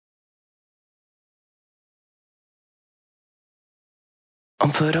I'm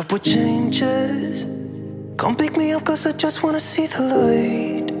fed up with changes. Come pick me up cause I just wanna see the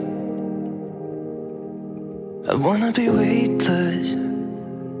light. I wanna be weightless.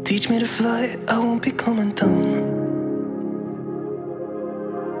 Teach me to fly, I won't be coming down.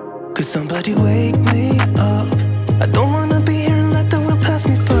 Could somebody wake me up? I don't wanna be here and let the world pass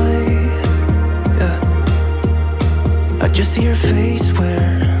me by. Yeah, I just see her face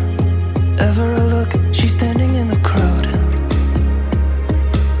wherever I look. She's standing in the crowd.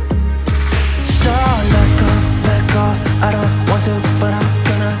 So let go, I don't want to, but I'm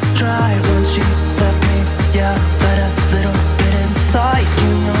gonna try. When she left me, yeah, let a little bit inside.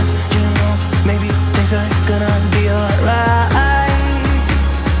 You know, maybe things are gonna be alright.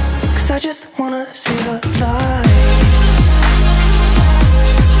 Cause I just wanna see the light.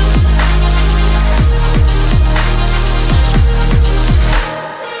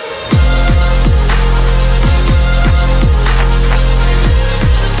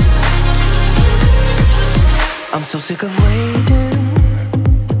 I'm so sick of waiting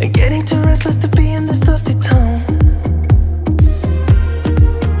and getting too restless to be in this dusty town.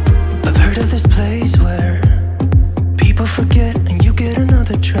 I've heard of this place where people forget and you get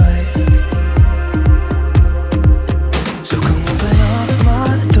another try. So come open up my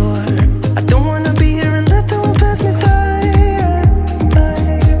door. I don't wanna be here and let the world pass me by.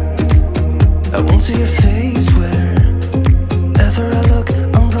 I won't see your face wherever I look.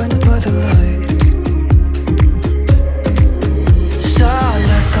 I'm blinded by the light.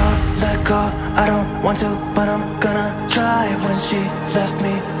 I don't want to, but I'm gonna try. When she left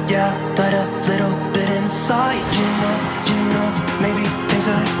me, yeah, died a little bit inside. You know, maybe things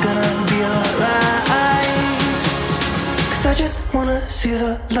are gonna be alright. Cause I just wanna see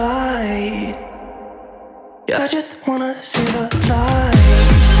the light. Yeah, I just wanna see the light.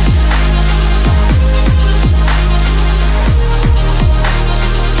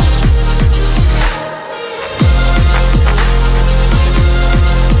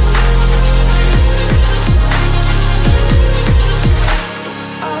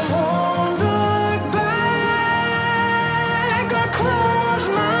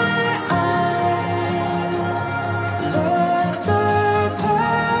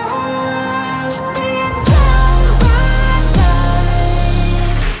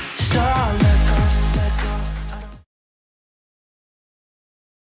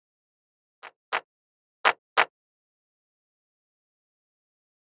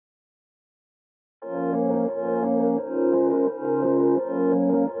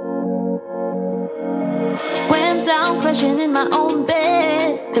 Crashing in my own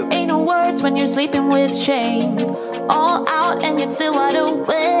bed. There ain't no words when you're sleeping with shame. All out and yet still wide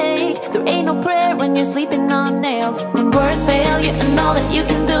awake. There ain't no prayer when you're sleeping on nails. When words fail you and all that you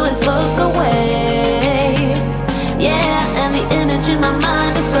can do is look away. Yeah, and the image in my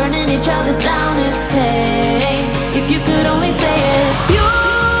mind is burning each other down. It's pain. If you could only say it's you,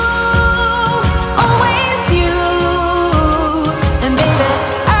 always you. And baby,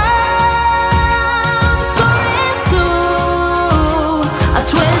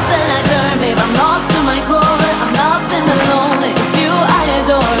 twist and I turn, babe, I'm lost to my core. I'm nothing but lonely, it's you I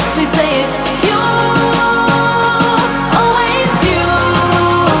adore. Please say it's you, always you.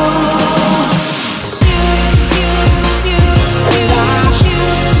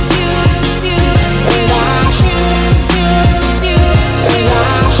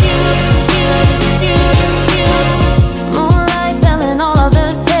 Moonlight telling all of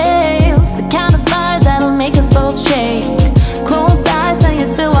the tales, the kind of fire that'll make us both shake. Closed eyes and you're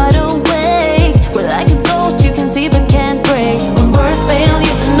still wide awake. We're like a ghost you can see but can't break. When words fail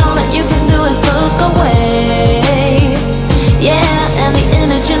you and all that you can do is look away. Yeah, and the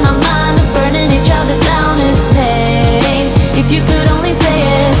image in my mind is burning each other down. It's pain. If you could only say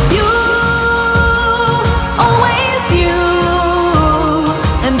it's you, always you.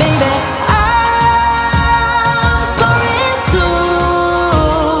 And baby, I'm sorry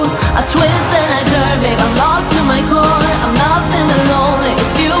too. I twist and I turn, babe, I'm lost to my core. I'm nothing but lonely,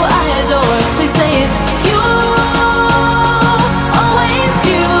 it's you I adore. Please say it's you, always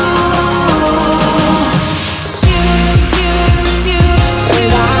you.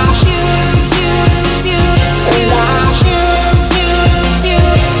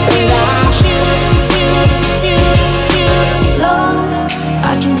 Lord,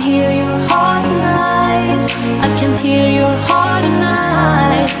 I can hear your heart tonight. I can hear your heart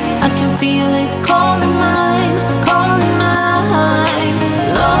tonight. I can feel it calling mine, calling mine.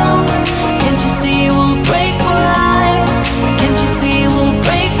 Lord, can't you see we'll break for life? Can't you see we'll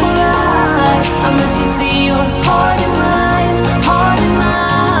break for life? Unless you see your heart in mine, heart in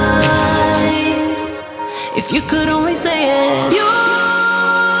mine. If you could only say it, you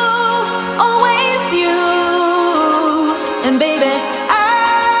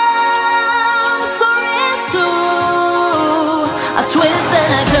twist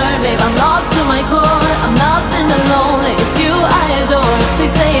and I turn, babe, I'm lost to my core. I'm nothing but lonely, it's you I adore.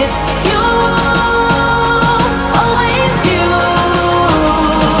 Please say it's you, always you.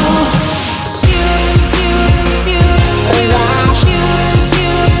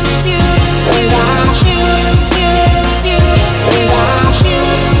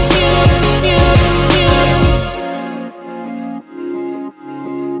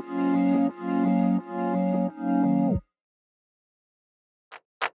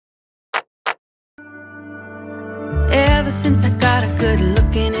 Ever since I got a good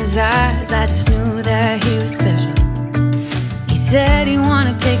look in his eyes, I just knew that he was special. He said he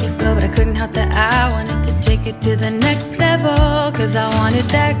wanted to take it slow, but I couldn't help that I wanted to take it to the next level. Cause I wanted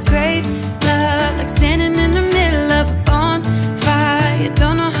that great love, like standing in the middle of a bonfire. You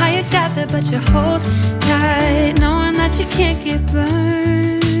don't know how you got there, but you hold tight, knowing that you can't get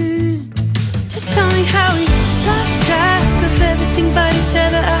burned. Just tell me how we lost track of everything but each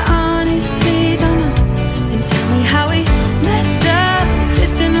other. I honestly don't know. And tell me how we messed up,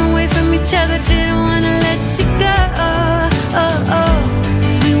 drifting away from each other. Didn't wanna let you go.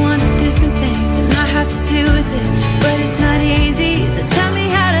 Cause we wanted different things and I have to deal with it, but it's not easy. So tell me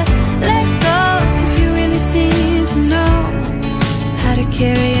how to let go, cause you really seem to know how to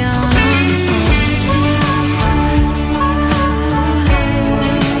carry on.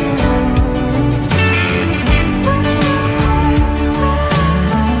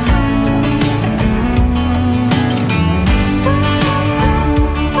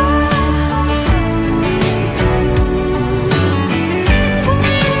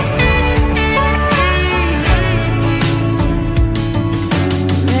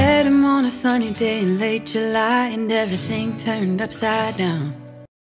 Sunny day in late July and everything turned upside down.